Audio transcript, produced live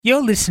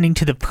You're listening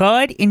to the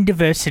Pride in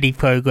Diversity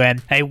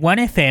program, a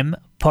 1FM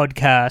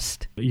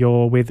podcast.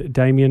 You're with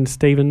Damien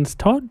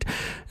Stevens-Todd.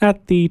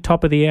 At the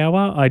top of the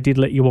hour, I did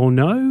let you all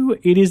know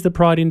it is the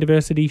Pride in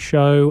Diversity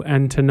show,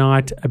 and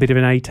tonight a bit of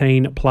an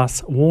 18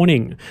 plus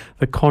warning.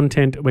 The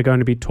content we're going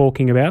to be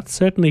talking about,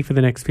 certainly for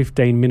the next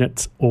 15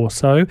 minutes or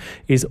so,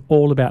 is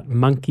all about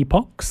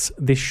monkeypox.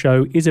 This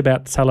show is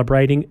about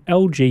celebrating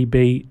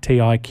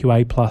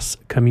LGBTIQA plus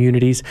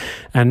communities,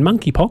 and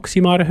monkeypox,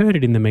 you might have heard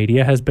it in the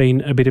media, has been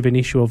a bit of an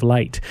issue of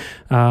late.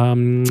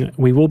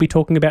 We will be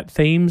talking about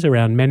themes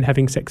around men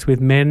having sex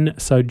with men,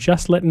 so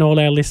just letting all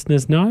our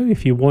listeners know,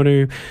 if you want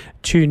to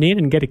tune in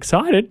and get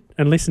excited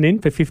and listen in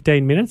for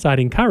 15 minutes, I'd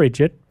encourage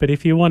it. But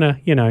if you want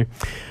to,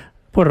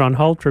 put it on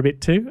hold for a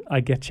bit too, I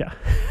get you.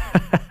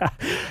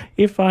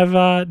 If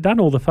I've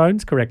done all the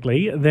phones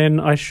correctly, then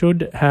I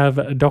should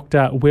have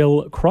Dr.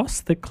 Will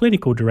Cross, the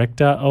Clinical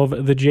Director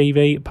of the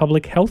GV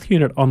Public Health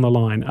Unit, on the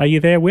line. Are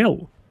you there,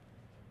 Will?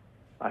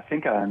 I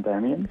think I am,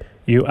 Damien.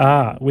 You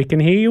are. We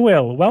can hear you,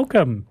 Will.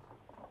 Welcome.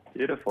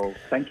 Beautiful.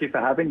 Thank you for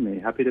having me.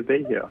 Happy to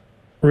be here.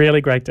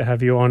 Really great to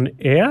have you on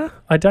air.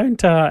 I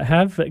don't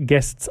have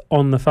guests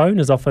on the phone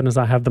as often as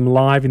I have them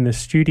live in the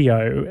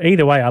studio.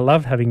 Either way, I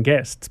love having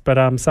guests,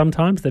 but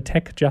sometimes the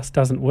tech just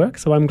doesn't work,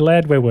 so I'm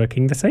glad we're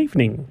working this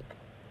evening.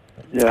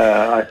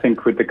 Yeah, I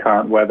think with the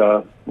current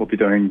weather, we'll be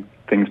doing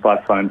things by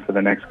phone for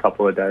the next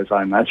couple of days,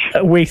 I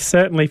imagine. We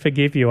certainly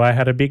forgive you. I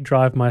had a big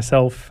drive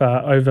myself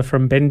over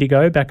from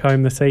Bendigo back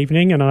home this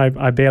evening, and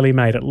I barely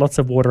made it. Lots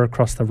of water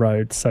across the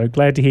road, so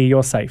glad to hear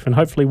you're safe and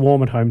hopefully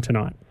warm at home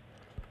tonight.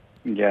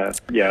 Yeah,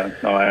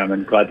 no, I am,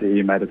 and glad to hear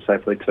you made it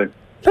safely too.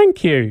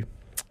 Thank you.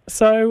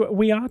 So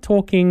we are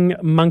talking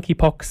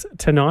monkeypox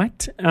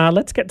tonight.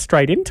 Let's get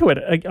straight into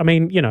it. I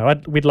mean,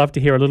 we'd love to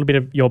hear a little bit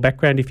of your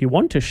background if you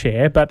want to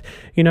share, but,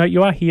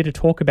 you are here to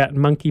talk about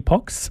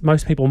monkeypox.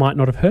 Most people might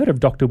not have heard of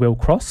Dr. Will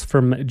Cross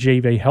from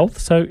GV Health,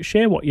 so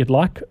share what you'd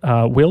like,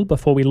 Will,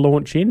 before we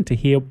launch in to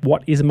hear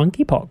what is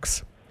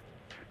monkeypox.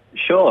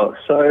 Sure.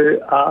 So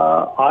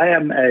I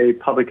am a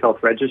public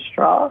health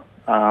registrar,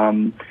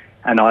 and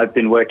I've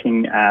been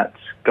working at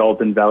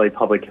Golden Valley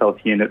Public Health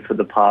Unit for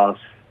the past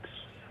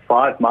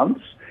 5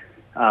 months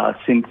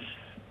since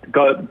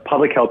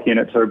public health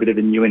units are a bit of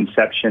a new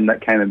inception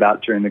that came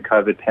about during the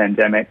COVID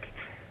pandemic.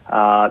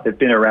 They've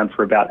been around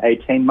for about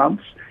 18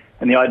 months,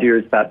 and the idea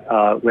is that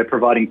we're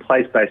providing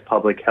place-based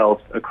public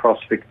health across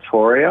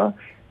Victoria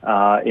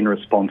in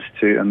response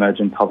to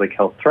emergent public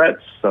health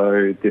threats.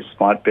 So this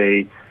might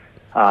be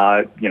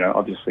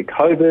obviously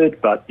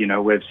COVID, but,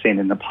 we've seen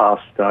in the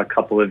past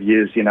couple of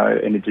years, in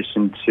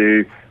addition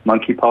to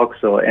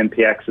monkeypox, or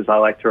MPX as I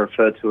like to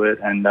refer to it,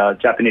 and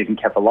Japanese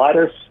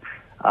encephalitis,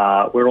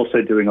 we're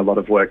also doing a lot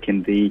of work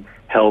in the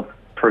health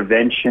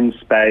prevention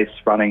space,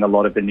 running a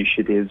lot of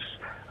initiatives,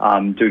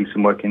 doing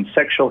some work in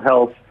sexual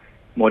health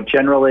more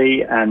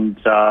generally, and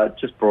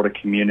just broader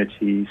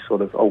community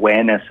sort of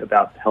awareness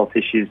about health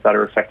issues that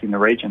are affecting the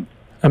region.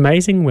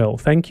 Amazing, Will.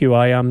 Thank you.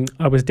 I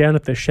was down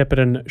at the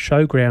Shepparton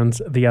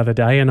Showgrounds the other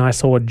day, and I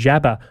saw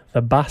Jabber,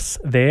 the bus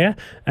there,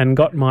 and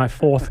got my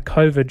 4th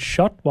COVID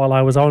shot while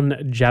I was on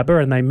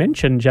Jabber, and they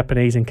mentioned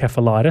Japanese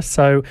encephalitis.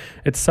 So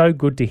it's so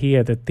good to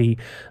hear that the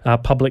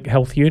public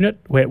health unit,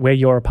 where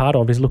you're a part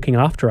of, is looking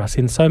after us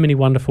in so many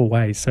wonderful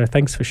ways. So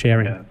thanks for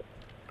sharing. Yeah.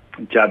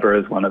 Jabber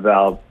is one of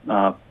our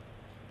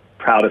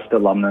proudest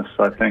alumnus,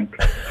 I think.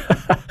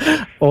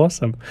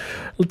 Awesome.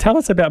 Well, tell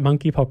us about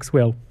monkeypox,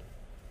 Will.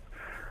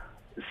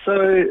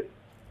 So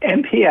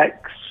MPX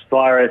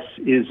virus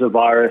is a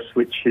virus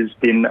which has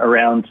been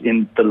around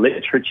in the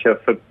literature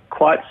for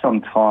quite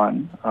some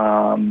time.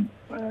 I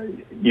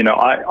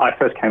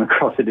first came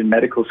across it in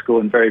medical school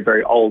in very,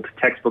 very old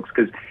textbooks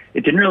because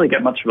it didn't really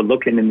get much of a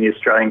look in the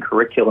Australian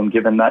curriculum,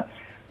 given that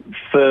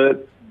for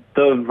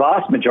the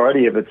vast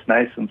majority of its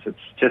nascence, it's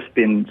just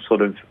been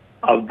sort of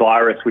a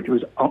virus which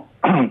was,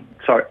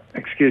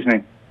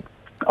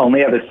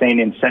 only ever seen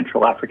in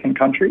Central African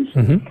countries.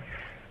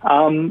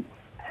 Mm-hmm.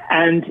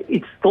 And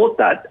it's thought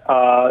that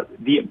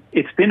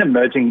it's been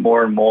emerging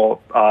more and more,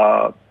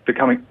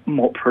 becoming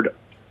more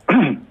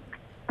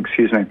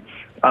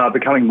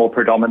becoming more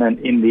predominant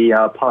in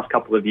the past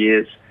couple of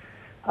years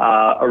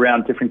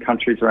around different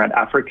countries around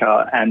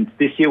Africa. And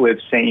this year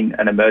we've seen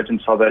an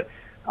emergence of it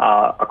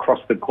across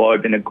the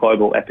globe in a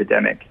global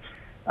epidemic.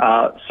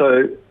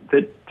 So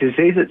the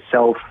disease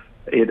itself,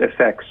 it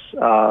affects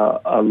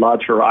a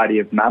large variety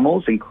of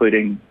mammals,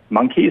 including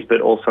monkeys,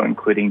 but also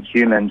including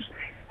humans.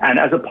 And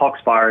as a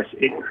pox virus,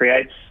 it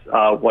creates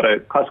what are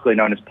classically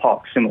known as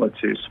pox, similar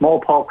to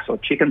smallpox or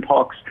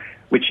chickenpox,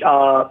 which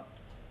are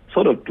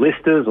sort of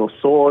blisters or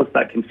sores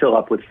that can fill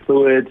up with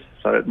fluid.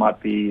 So it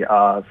might be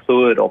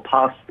fluid or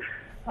pus.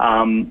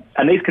 And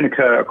these can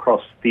occur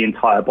across the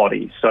entire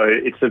body. So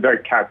it's a very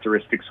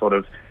characteristic sort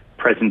of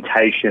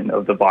presentation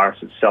of the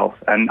virus itself.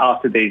 And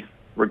after these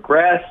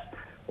regress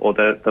or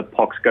the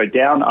pox go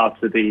down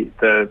after the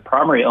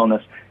primary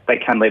illness, they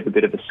can leave a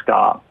bit of a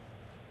scar.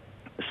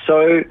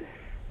 So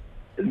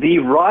the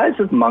rise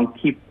of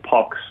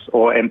monkeypox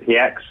or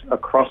MPX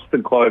across the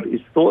globe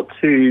is thought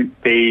to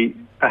be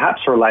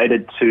perhaps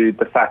related to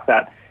the fact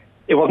that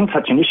it wasn't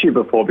such an issue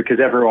before because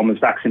everyone was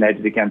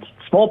vaccinated against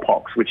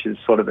smallpox, which is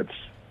sort of its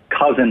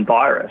cousin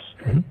virus.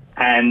 Mm-hmm.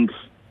 And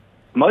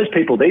most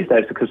people these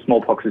days, because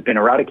smallpox has been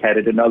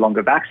eradicated, are no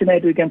longer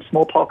vaccinated against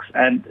smallpox,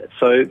 and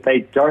so they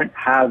don't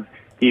have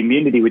the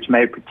immunity which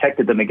may have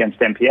protected them against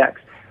MPX.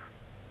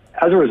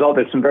 As a result,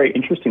 there's some very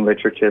interesting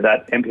literature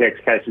that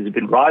MPX cases have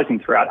been rising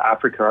throughout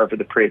Africa over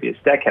the previous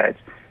decades,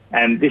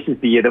 and this is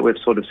the year that we've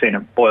sort of seen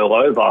it boil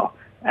over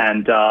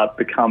and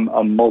become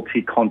a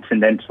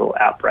multi-continental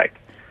outbreak.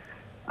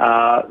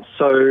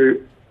 So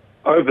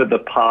over the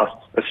past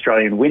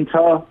Australian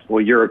winter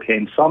or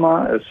European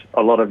summer, as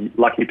a lot of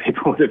lucky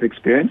people would have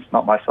experienced,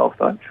 not myself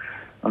though,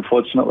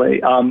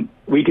 unfortunately,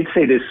 we did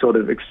see this sort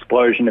of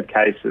explosion of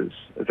cases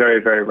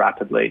very, very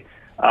rapidly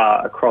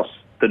across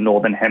the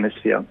Northern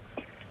Hemisphere.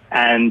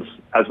 And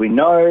as we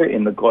know,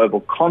 in the global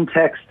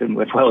context, and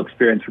we're well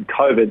experienced with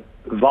COVID,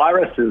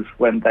 viruses,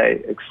 when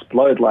they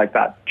explode like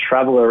that,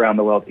 travel around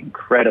the world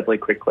incredibly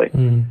quickly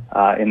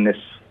in this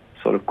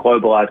sort of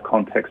globalized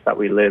context that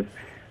we live.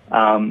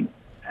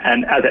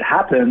 And as it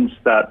happens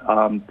that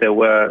there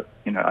were,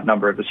 a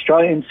number of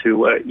Australians who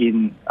were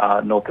in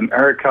North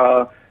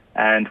America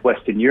and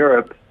Western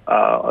Europe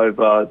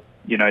over,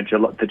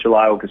 the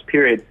July-August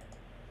period,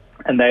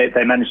 and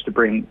they managed to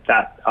bring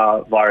that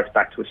virus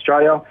back to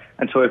Australia,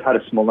 and so we've had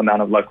a small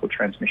amount of local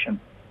transmission.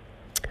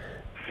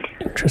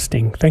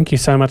 Interesting. Thank you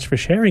so much for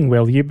sharing,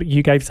 Will.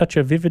 You gave such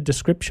a vivid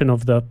description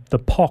of the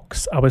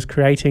pox. I was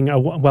creating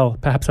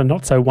perhaps a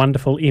not so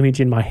wonderful image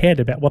in my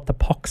head about what the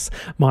pox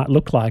might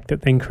look like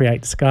that then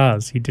creates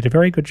scars. You did a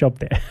very good job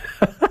there.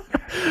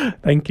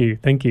 Thank you.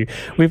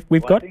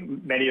 We've got. I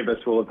think many of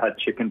us will have had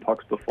chicken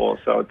pox before,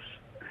 so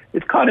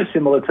it's kind of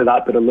similar to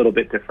that, but a little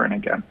bit different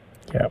again.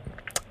 Yeah.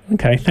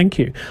 Okay, thank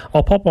you.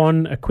 I'll pop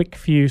on a quick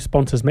few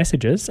sponsors'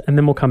 messages and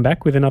then we'll come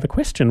back with another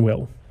question,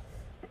 Will.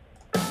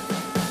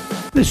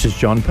 This is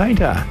John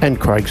Painter and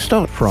Craig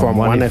Stott from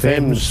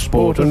 1FM's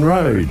Sport and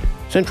Road.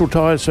 Central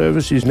Tyre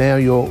Service is now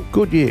your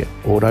Goodyear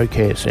Auto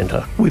Care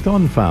Centre. With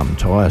on-farm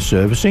tyre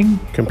servicing,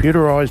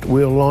 computerised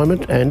wheel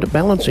alignment and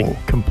balancing,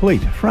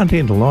 complete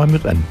front-end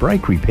alignment and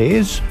brake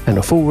repairs, and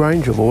a full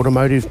range of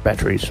automotive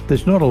batteries.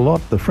 There's not a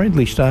lot the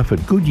friendly staff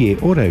at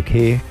Goodyear Auto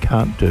Care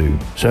can't do.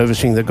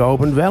 Servicing the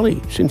Goulburn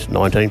Valley since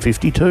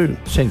 1952.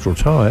 Central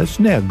Tyres,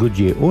 now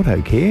Goodyear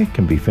Auto Care,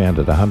 can be found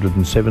at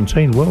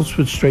 117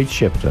 Wellsford Street,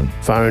 Shepparton.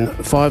 Phone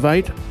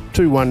 58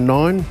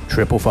 219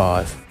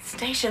 555.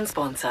 Station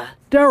sponsor.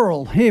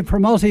 Daryl here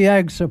from Aussie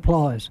Ag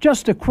Supplies.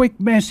 Just a quick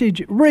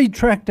message,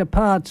 Retractor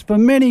parts for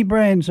many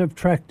brands of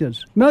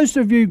tractors. Most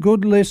of you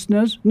good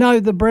listeners know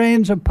the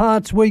brands of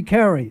parts we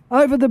carry.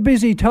 Over the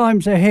busy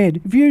times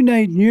ahead, if you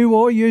need new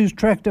or used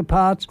tractor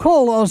parts,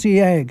 call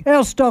Aussie Ag.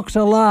 Our stocks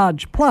are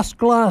large, plus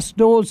glass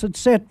doors,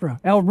 etc.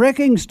 Our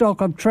wrecking stock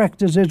of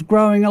tractors is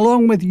growing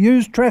along with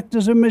used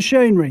tractors and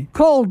machinery.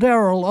 Call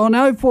Daryl on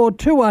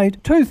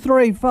 0428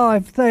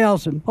 235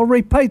 1000. I'll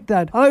repeat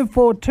that,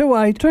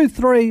 0428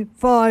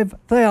 235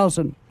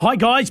 1000. Hi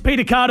guys,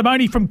 Peter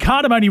Cardamone from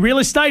Cardamone Real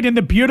Estate in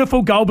the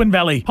beautiful Goulburn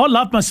Valley. I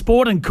love my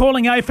sport and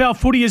calling AFL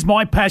footy is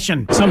my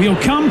passion. So he'll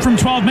come from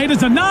 12 metres.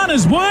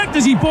 Anana's worked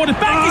as he brought it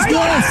back. He's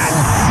got it!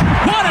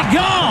 What a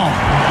goal!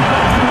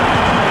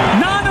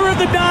 Nana of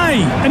the day.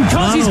 And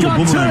cause he's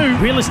got two.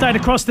 Real estate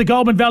across the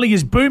Goulburn Valley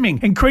is booming,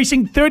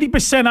 increasing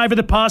 30% over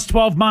the past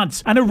 12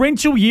 months and a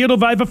rental yield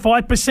of over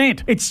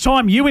 5%. It's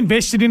time you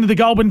invested into the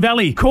Goulburn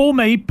Valley. Call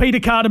me, Peter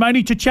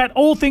Cardamone, to chat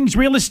all things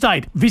real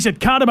estate. Visit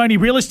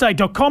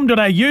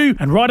cardamonerealestate.com.au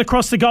and right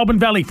across the Goulburn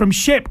Valley from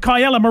Shep,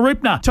 Kyella,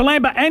 Marupna,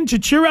 Talamba and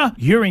Tatura,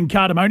 you're in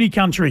Cardamone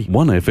country.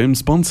 1FM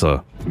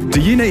sponsor. Do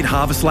you need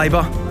harvest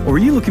labour or are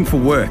you looking for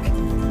work?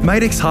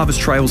 Madex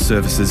Harvest Trail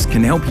Services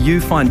can help you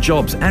find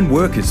jobs and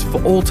workers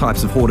for all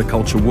types of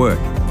horticulture work.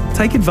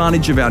 Take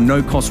advantage of our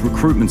no-cost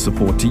recruitment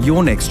support to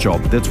your next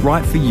job that's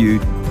right for you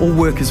or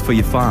workers for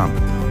your farm.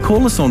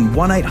 Call us on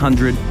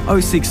 1800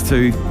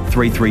 062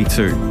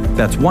 332.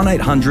 That's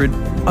 1800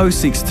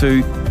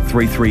 062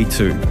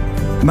 332.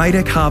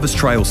 Madec Harvest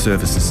Trail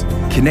Services,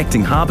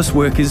 connecting harvest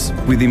workers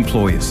with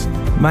employers.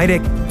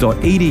 madec.edu.au.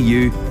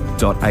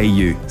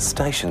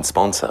 Station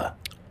sponsor.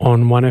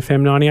 On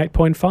 1FM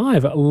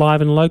 98.5,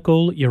 live and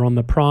local, you're on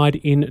the Pride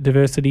in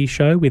Diversity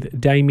show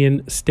with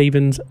Damien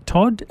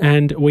Stevens-Todd,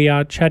 and we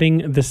are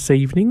chatting this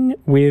evening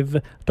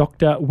with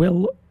Dr.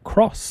 Will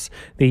Cross,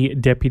 the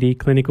Deputy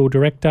Clinical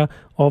Director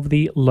of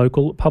the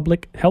local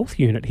public health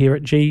unit here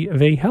at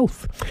GV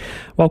Health.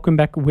 Welcome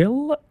back,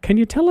 Will. Can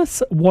you tell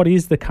us what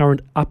is the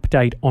current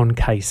update on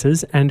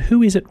cases and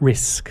who is at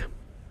risk?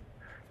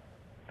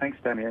 Thanks,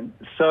 Damien.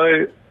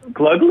 So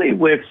globally,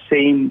 we've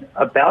seen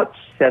about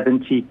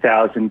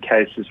 70,000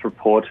 cases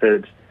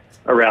reported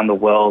around the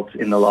world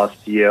in the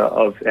last year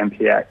of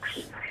MPX.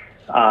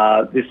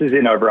 This is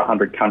in over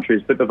 100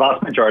 countries, but the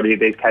vast majority of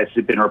these cases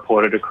have been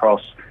reported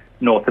across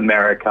North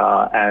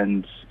America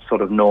and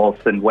sort of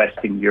North and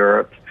Western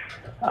Europe.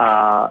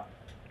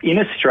 In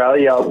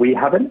Australia, we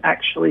haven't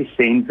actually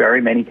seen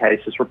very many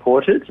cases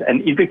reported,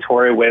 and in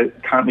Victoria, we're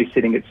currently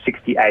sitting at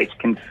 68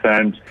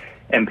 confirmed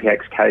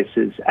MPX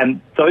cases.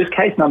 And those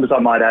case numbers, I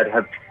might add,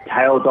 have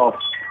tailed off.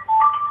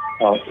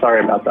 Oh,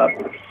 sorry about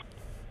that.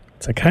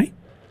 It's okay.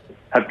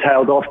 Have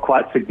tailed off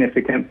quite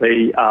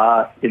significantly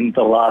in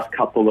the last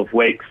couple of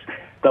weeks.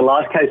 The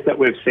last case that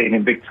we've seen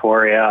in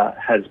Victoria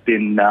has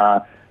been,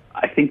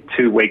 I think,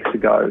 2 weeks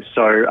ago.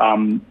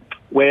 So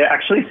we're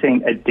actually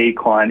seeing a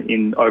decline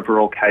in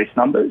overall case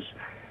numbers.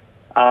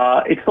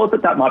 It's thought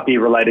that might be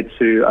related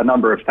to a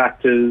number of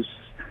factors.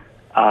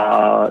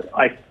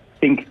 I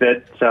think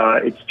that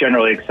it's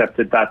generally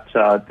accepted that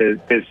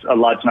there's a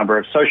large number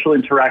of social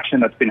interaction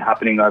that's been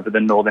happening over the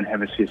Northern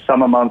Hemisphere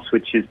summer months,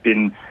 which has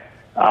been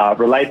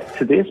related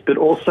to this, but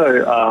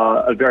also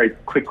a very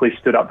quickly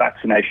stood up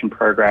vaccination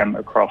program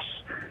across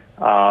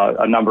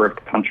a number of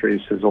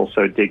countries has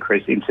also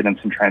decreased incidence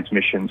and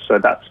transmission. So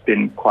that's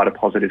been quite a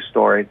positive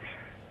story.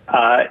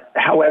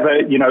 However,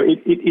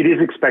 it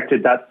is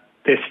expected that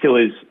there still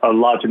is a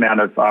large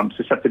amount of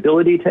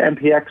susceptibility to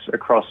MPX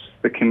across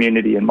the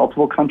community in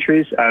multiple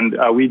countries, and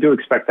we do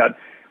expect that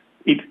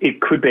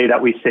it could be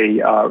that we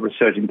see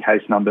resurging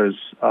case numbers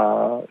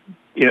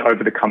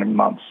over the coming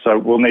months. So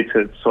we'll need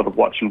to sort of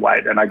watch and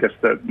wait, and I guess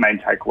the main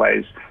takeaway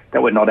is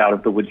that we're not out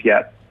of the woods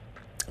yet.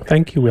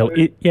 Thank you, Will.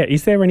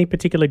 Is there any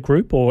particular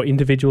group or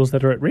individuals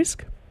that are at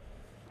risk?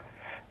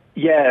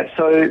 Yeah,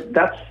 so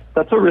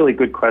that's a really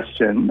good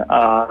question.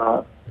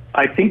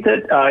 I think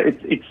that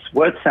it's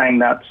worth saying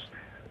that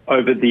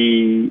over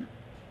the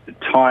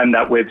time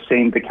that we've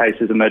seen the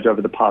cases emerge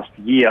over the past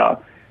year,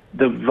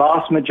 the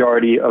vast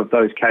majority of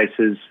those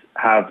cases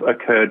have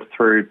occurred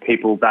through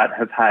people that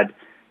have had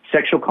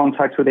sexual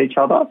contact with each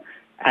other.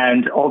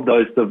 And of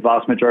those, the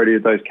vast majority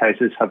of those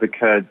cases have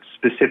occurred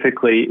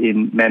specifically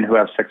in men who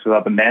have sex with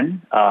other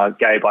men,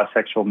 gay,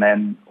 bisexual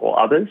men or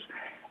others.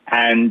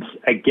 And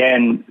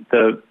again,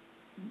 the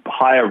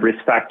higher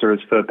risk factor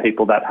is for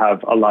people that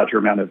have a larger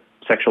amount of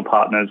sexual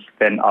partners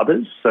than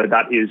others. So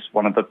that is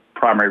one of the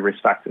primary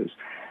risk factors.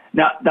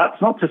 Now, that's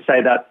not to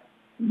say that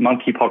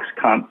monkeypox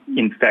can't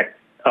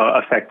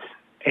affect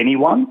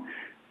anyone,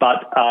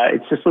 but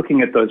it's just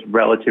looking at those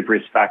relative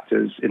risk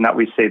factors in that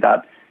we see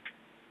that,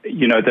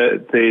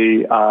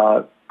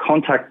 the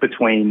contact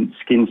between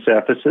skin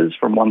surfaces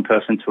from one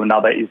person to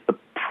another is the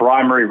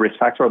primary risk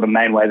factor or the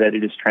main way that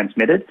it is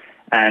transmitted.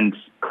 And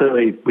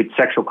clearly with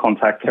sexual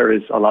contact, there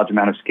is a large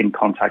amount of skin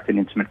contact and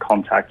intimate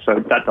contact. So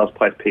that does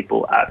place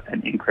people at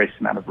an increased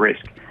amount of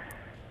risk.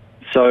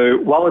 So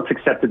while it's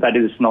accepted that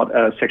it is not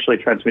a sexually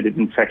transmitted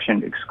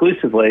infection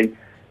exclusively,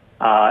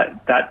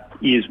 that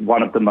is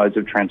one of the modes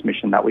of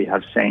transmission that we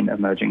have seen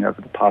emerging over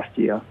the past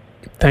year.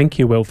 Thank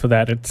you, Will, for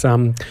that. It's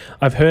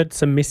I've heard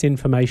some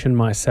misinformation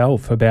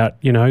myself about,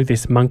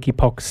 this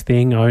monkeypox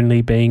thing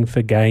only being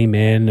for gay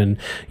men, and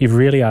you've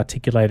really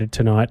articulated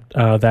tonight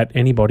that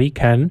anybody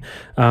can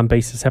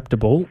be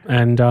susceptible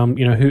and,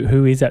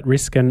 who is at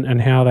risk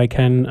and how they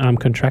can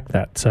contract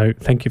that. So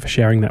thank you for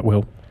sharing that,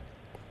 Will.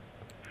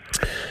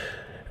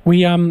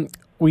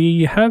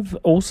 We have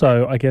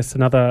also, I guess,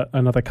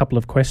 another couple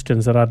of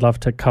questions that I'd love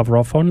to cover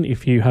off on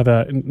if you have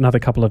another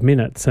couple of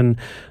minutes. And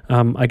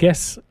I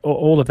guess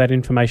all of that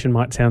information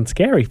might sound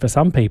scary for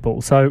some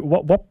people. So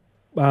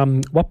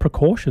what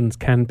precautions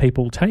can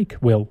people take,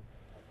 Will?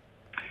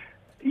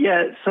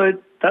 Yeah, so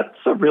that's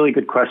a really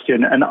good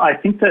question. And I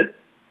think that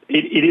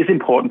it is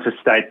important to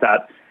state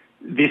that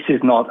this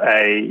is not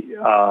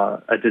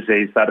a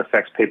disease that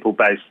affects people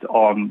based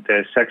on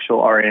their sexual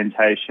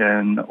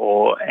orientation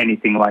or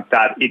anything like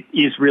that. It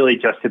is really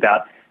just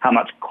about how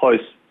much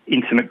close,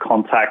 intimate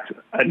contact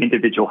an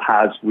individual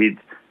has with,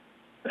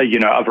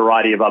 a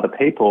variety of other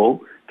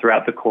people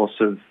throughout the course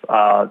of,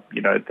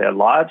 their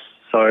lives.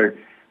 So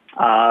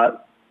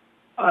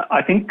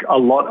I think a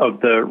lot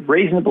of the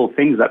reasonable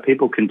things that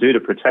people can do to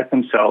protect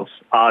themselves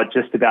are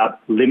just about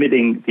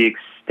limiting the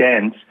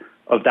extent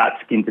of that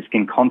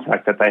skin-to-skin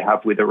contact that they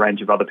have with a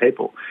range of other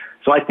people.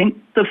 So I think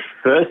the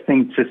first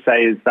thing to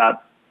say is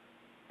that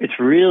it's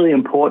really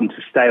important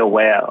to stay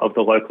aware of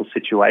the local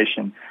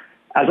situation.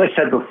 As I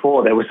said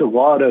before, there was a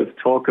lot of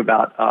talk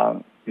about,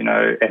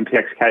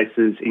 MPX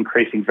cases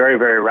increasing very,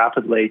 very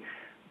rapidly.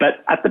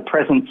 But at the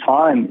present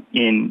time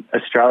in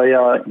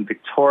Australia, in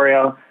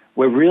Victoria,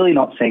 we're really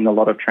not seeing a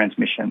lot of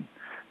transmission.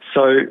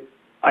 So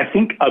I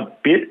think a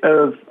bit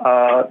of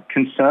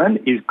concern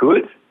is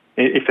good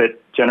if it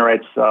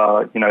generates,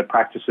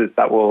 practices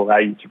that will allow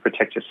you to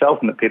protect yourself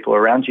and the people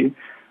around you,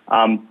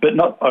 but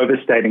not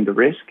overstating the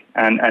risk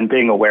and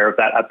being aware of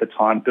that at the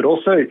time, but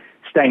also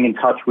staying in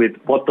touch with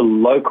what the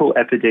local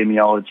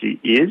epidemiology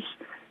is.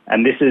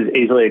 And this is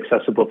easily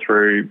accessible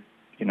through,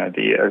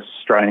 the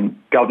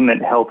Australian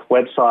government health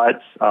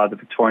websites, the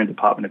Victorian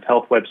Department of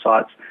Health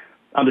websites,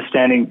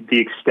 understanding the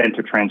extent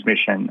of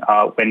transmission,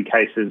 when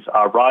cases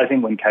are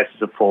rising, when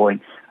cases are falling.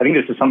 I think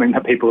this is something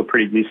that people are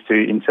pretty used to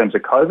in terms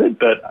of COVID,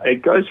 but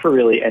it goes for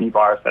really any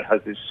virus that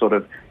has this sort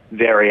of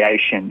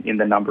variation in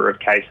the number of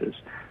cases.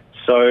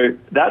 So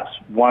that's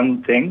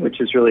one thing which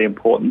is really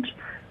important.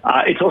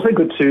 It's also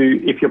good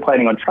to, if you're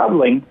planning on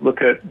travelling,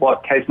 look at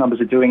what case numbers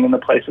are doing in the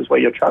places where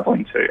you're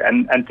travelling to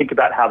and think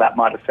about how that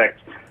might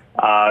affect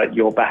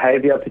your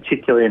behaviour,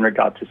 particularly in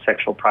regard to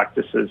sexual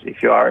practices,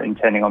 if you are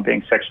intending on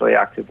being sexually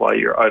active while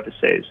you're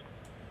overseas.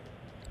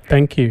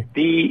 Thank you.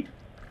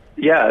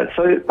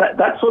 So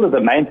that's sort of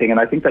the main thing, and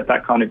I think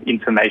that kind of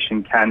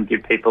information can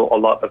give people a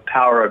lot of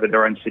power over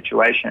their own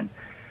situation.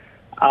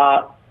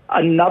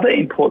 Another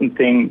important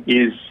thing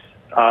is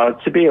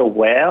to be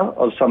aware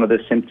of some of the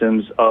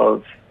symptoms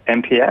of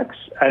MPX.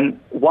 And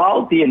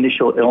while the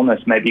initial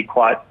illness may be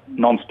quite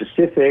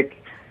non-specific,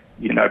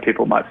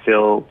 people might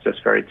feel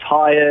just very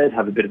tired,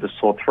 have a bit of a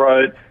sore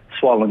throat,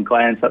 swollen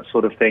glands, that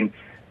sort of thing.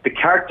 The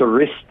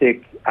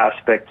characteristic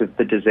aspect of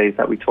the disease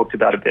that we talked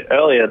about a bit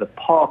earlier, the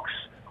pox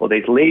or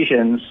these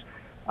lesions,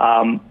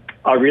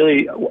 are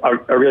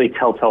really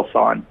telltale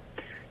sign.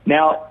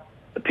 Now,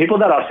 people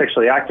that are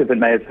sexually active and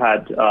may have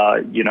had,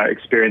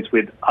 experience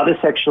with other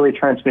sexually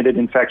transmitted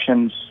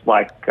infections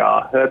like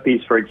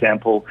herpes, for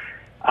example,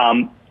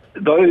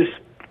 those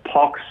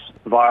pox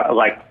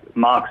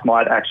marks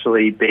might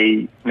actually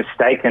be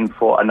mistaken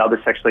for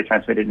another sexually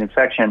transmitted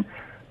infection.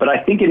 But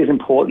I think it is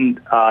important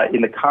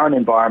in the current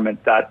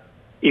environment that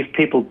if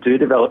people do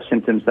develop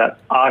symptoms that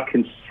are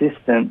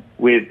consistent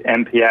with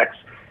MPX,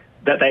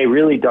 that they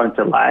really don't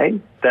delay,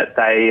 that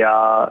they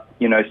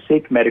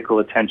seek medical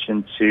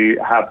attention to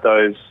have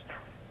those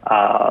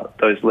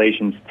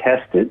lesions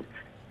tested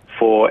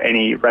for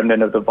any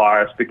remnant of the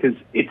virus, because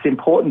it's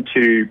important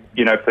to,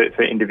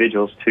 for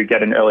individuals to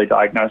get an early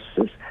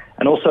diagnosis,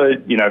 and also,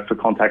 for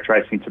contact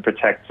tracing to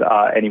protect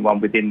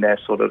anyone within their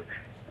sort of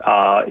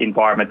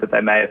environment that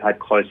they may have had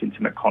close,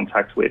 intimate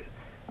contact with,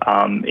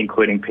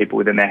 including people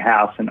within their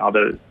house and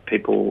other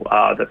people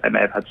that they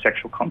may have had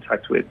sexual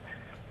contact with.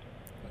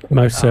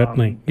 Most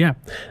certainly, yeah.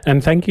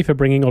 And thank you for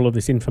bringing all of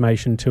this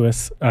information to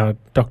us,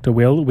 Dr.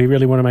 Will. We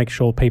really want to make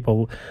sure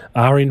people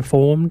are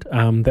informed,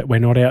 that we're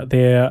not out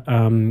there,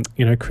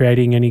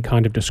 creating any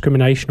kind of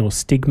discrimination or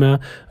stigma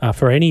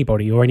for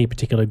anybody or any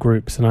particular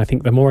groups. And I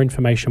think the more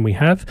information we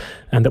have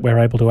and that we're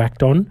able to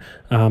act on,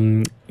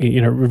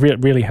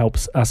 really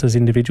helps us as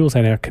individuals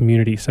and our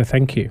community. So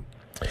thank you.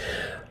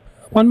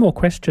 One more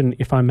question,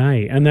 if I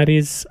may, and that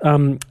is,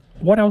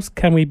 what else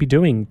can we be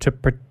doing to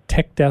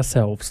protect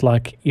ourselves?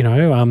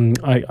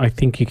 I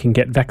think you can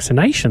get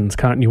vaccinations,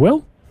 can't you,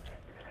 Will?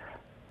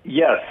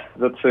 Yes,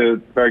 that's a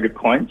very good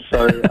point.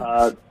 So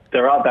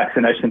there are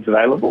vaccinations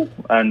available,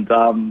 and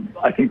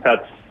I think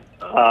that's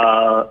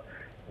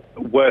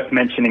worth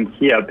mentioning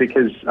here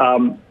because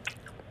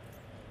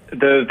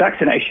the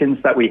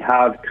vaccinations that we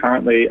have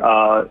currently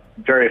are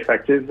very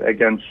effective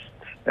against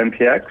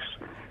MPX.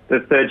 The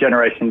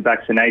third-generation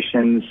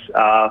vaccinations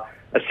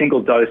a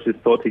single dose is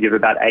thought to give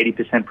about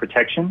 80%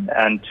 protection,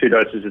 and 2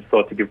 doses is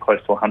thought to give close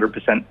to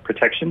 100%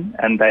 protection,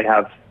 and they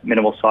have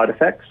minimal side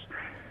effects.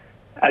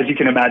 As you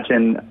can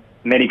imagine,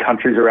 many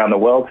countries around the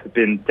world have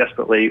been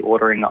desperately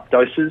ordering up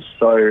doses,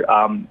 so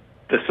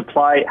the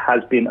supply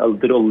has been a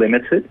little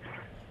limited,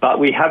 but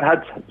we have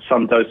had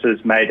some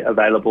doses made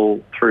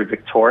available through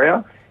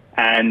Victoria,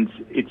 and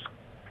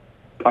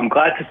I'm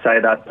glad to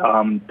say that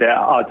there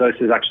are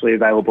doses actually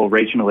available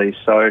regionally,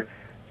 so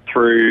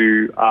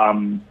through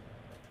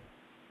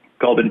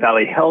Goulburn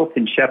Valley Health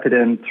in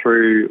Shepparton,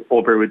 through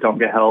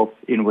Albury-Wodonga Health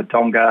in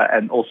Wodonga,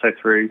 and also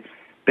through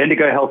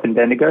Bendigo Health in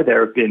Bendigo.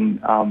 There have been,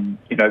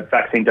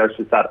 vaccine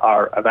doses that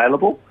are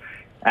available,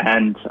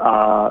 and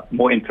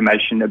more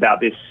information about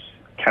this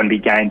can be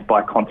gained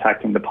by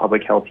contacting the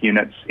public health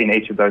units in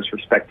each of those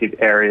respective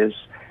areas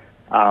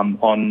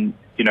on,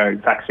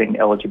 vaccine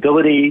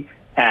eligibility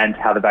and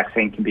how the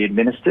vaccine can be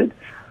administered.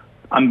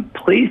 I'm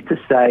pleased to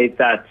say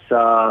that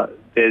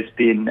there's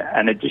been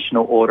an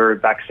additional order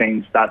of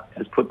vaccines that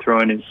has put through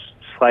and is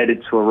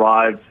slated to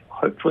arrive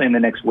hopefully in the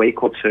next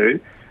week or two,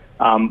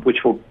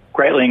 which will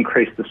greatly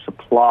increase the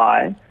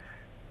supply.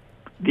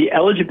 The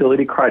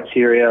eligibility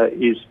criteria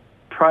is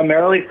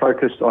primarily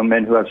focused on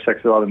men who have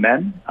sex with other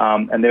men,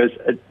 and there's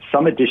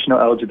some additional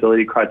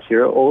eligibility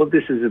criteria. All of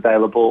this is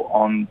available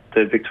on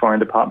the Victorian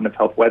Department of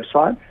Health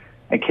website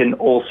and can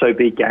also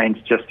be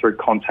gained just through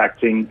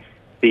contacting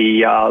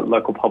the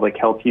local public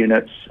health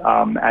units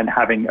and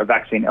having a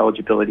vaccine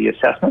eligibility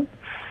assessment.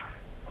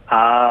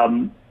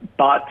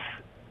 But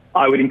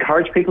I would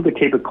encourage people to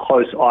keep a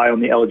close eye on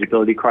the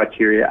eligibility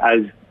criteria,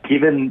 as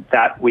given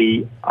that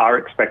we are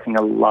expecting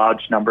a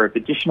large number of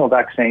additional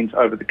vaccines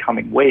over the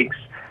coming weeks,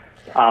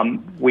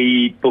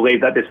 we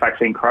believe that this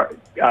vaccine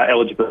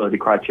eligibility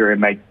criteria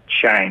may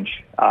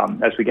change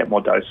as we get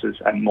more doses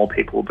and more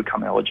people will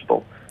become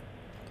eligible.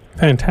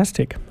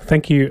 Fantastic.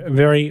 Thank you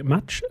very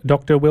much,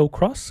 Dr. Will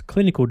Cross,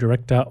 Clinical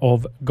Director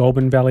of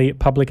Goulburn Valley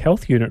Public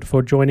Health Unit,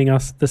 for joining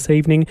us this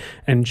evening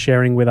and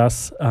sharing with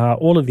us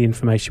all of the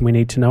information we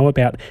need to know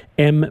about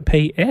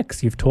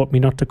MPX. You've taught me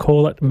not to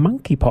call it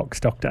monkeypox,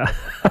 Doctor.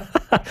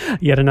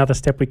 Yet another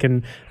step we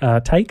can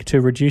take to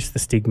reduce the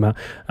stigma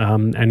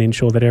and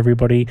ensure that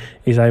everybody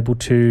is able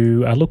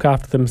to look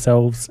after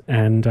themselves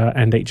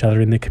and each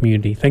other in the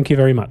community. Thank you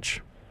very much.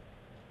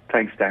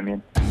 Thanks,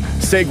 Damien.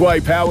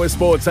 Segway Power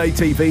Sports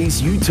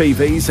ATVs,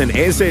 UTVs and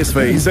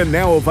SSVs are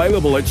now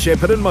available at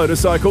Shepparton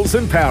Motorcycles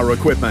and Power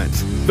Equipment.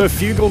 The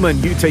Fugleman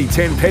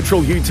UT10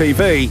 petrol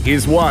UTV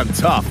is one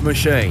tough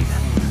machine.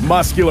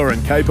 Muscular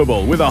and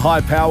capable with a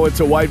high power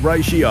to weight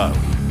ratio.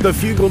 The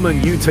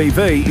Fugleman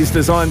UTV is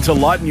designed to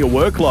lighten your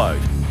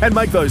workload and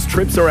make those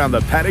trips around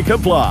the paddock a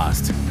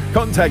blast.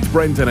 Contact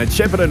Brendan at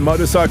Shepparton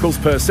Motorcycles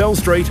Purcell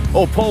Street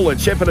or Paul at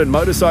Shepparton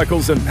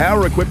Motorcycles and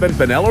Power Equipment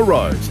Benalla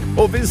Road,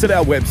 or visit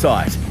our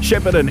website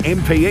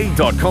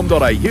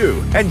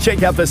sheppartonmpe.com.au and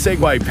check out the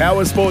Segway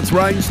Power Sports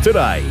range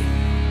today.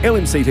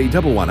 LMCT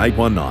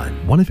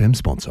 11819. 1FM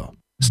sponsor.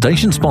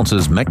 Station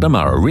sponsors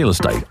McNamara Real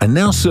Estate are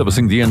now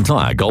servicing the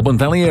entire Goulburn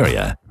Valley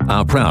area.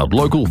 Our proud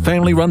local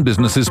family-run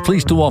business is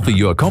pleased to offer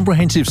you a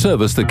comprehensive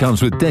service that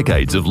comes with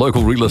decades of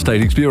local real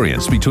estate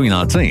experience between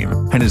our team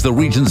and is the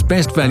region's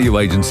best value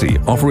agency,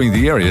 offering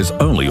the area's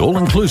only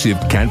all-inclusive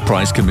capped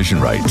price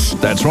commission rates.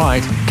 That's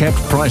right, capped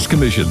price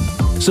commission.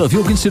 So if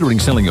you're considering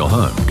selling your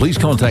home, please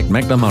contact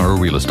McNamara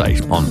Real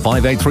Estate on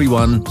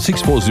 5831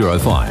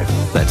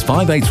 6405. That's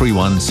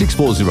 5831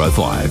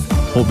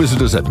 6405. Or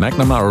visit us at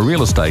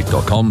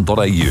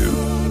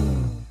mcnamararealestate.com.au.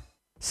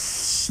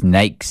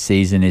 Snake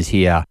season is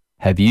here.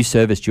 Have you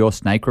serviced your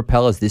snake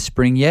repellers this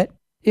spring yet?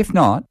 If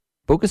not,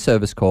 book a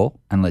service call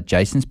and let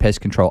Jason's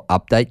Pest Control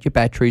update your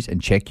batteries and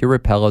check your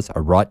repellers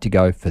are right to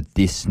go for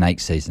this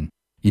snake season.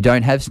 You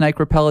don't have snake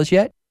repellers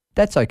yet?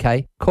 That's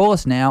okay. Call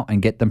us now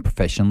and get them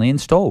professionally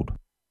installed.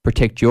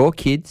 Protect your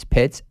kids,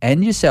 pets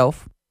and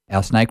yourself.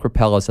 Our snake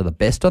repellers are the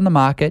best on the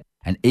market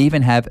and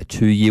even have a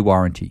 2-year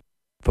warranty.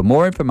 For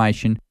more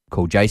information,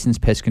 call Jason's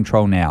Pest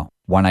Control now.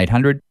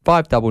 1800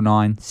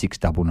 599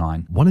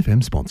 699.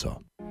 1FM sponsor.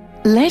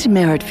 Let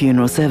Merit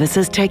Funeral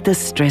Services take the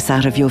stress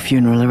out of your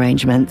funeral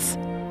arrangements.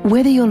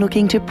 Whether you're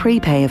looking to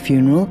prepay a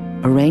funeral,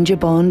 arrange a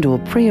bond or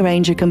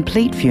pre-arrange a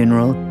complete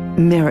funeral,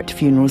 Merit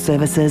Funeral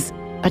Services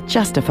are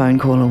just a phone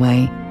call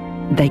away.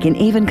 They can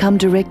even come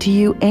direct to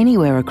you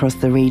anywhere across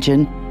the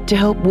region to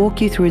help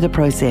walk you through the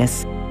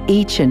process,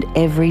 each and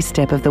every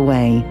step of the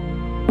way.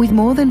 With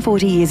more than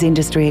 40 years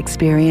industry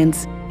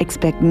experience,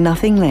 expect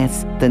nothing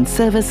less than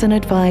service and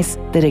advice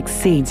that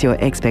exceeds your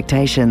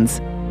expectations.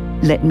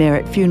 Let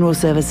Merit Funeral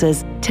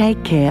Services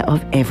take care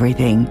of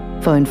everything.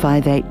 Phone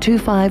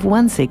 5825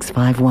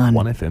 1651.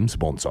 1FM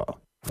sponsor.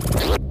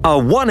 A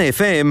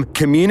 1FM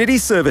community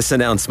service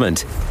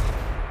announcement.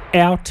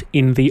 Out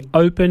in the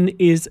Open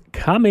is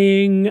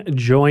coming.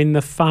 Join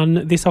the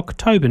fun this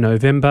October,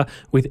 November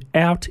with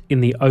Out in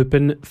the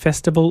Open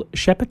Festival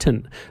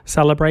Shepparton,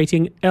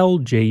 celebrating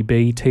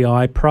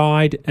LGBTI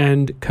pride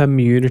and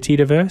community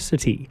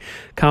diversity.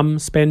 Come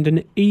spend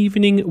an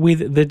evening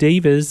with the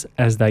Divas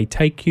as they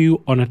take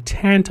you on a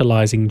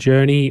tantalising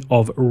journey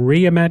of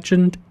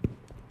reimagined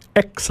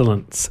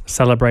excellence,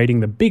 celebrating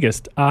the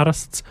biggest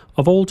artists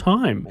of all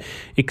time.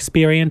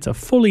 Experience a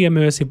fully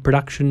immersive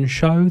production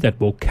show that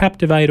will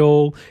captivate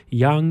all,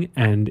 young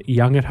and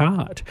young at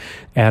heart.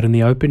 Out in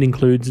the Open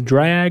includes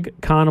drag,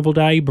 carnival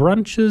day,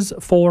 brunches,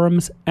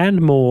 forums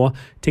and more.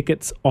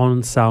 Tickets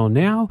on sale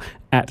now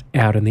at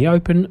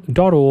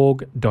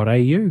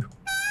outintheopen.org.au.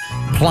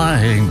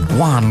 Playing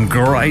one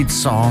great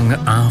song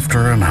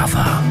after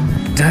another.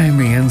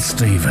 Damien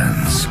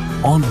Stevens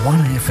on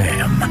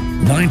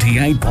 1FM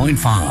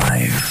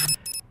 98.5.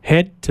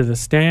 Head to the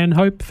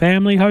Stanhope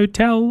Family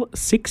Hotel,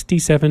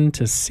 67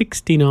 to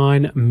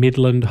 69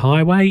 Midland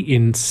Highway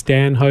in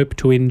Stanhope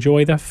to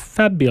enjoy the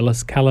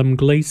fabulous Callum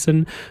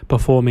Gleeson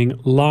performing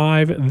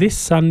live this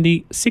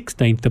Sunday,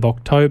 16th of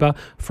October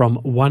from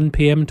 1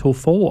 p.m. till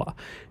 4.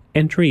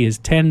 Entry is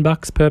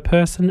 $10 per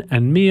person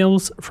and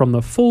meals from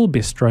the full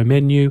bistro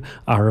menu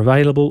are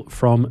available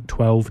from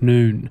 12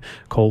 noon.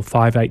 Call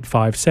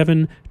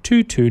 5857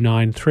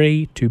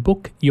 2293 to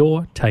book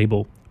your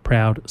table.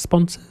 Proud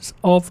sponsors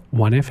of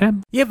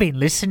 1FM. You've been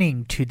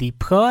listening to the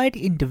Pride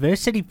in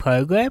Diversity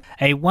program,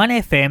 a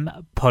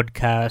 1FM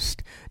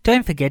podcast.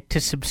 Don't forget to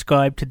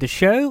subscribe to the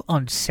show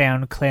on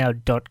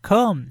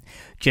soundcloud.com.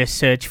 Just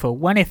search for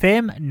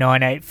 1FM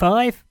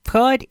 985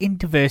 Pride in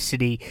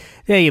Diversity.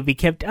 There you'll be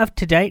kept up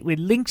to date with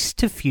links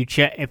to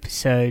future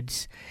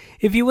episodes.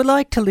 If you would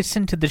like to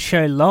listen to the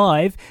show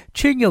live,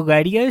 tune your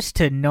radios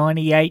to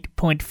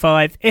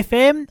 98.5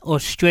 FM or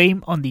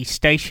stream on the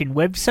station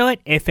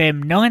website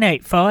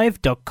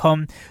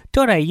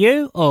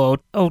fm985.com.au or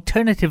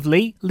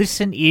alternatively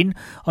listen in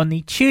on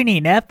the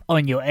TuneIn app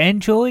on your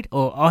Android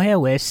or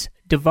iOS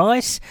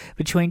device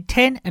between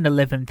 10 and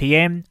 11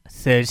 p.m.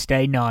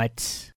 Thursday nights.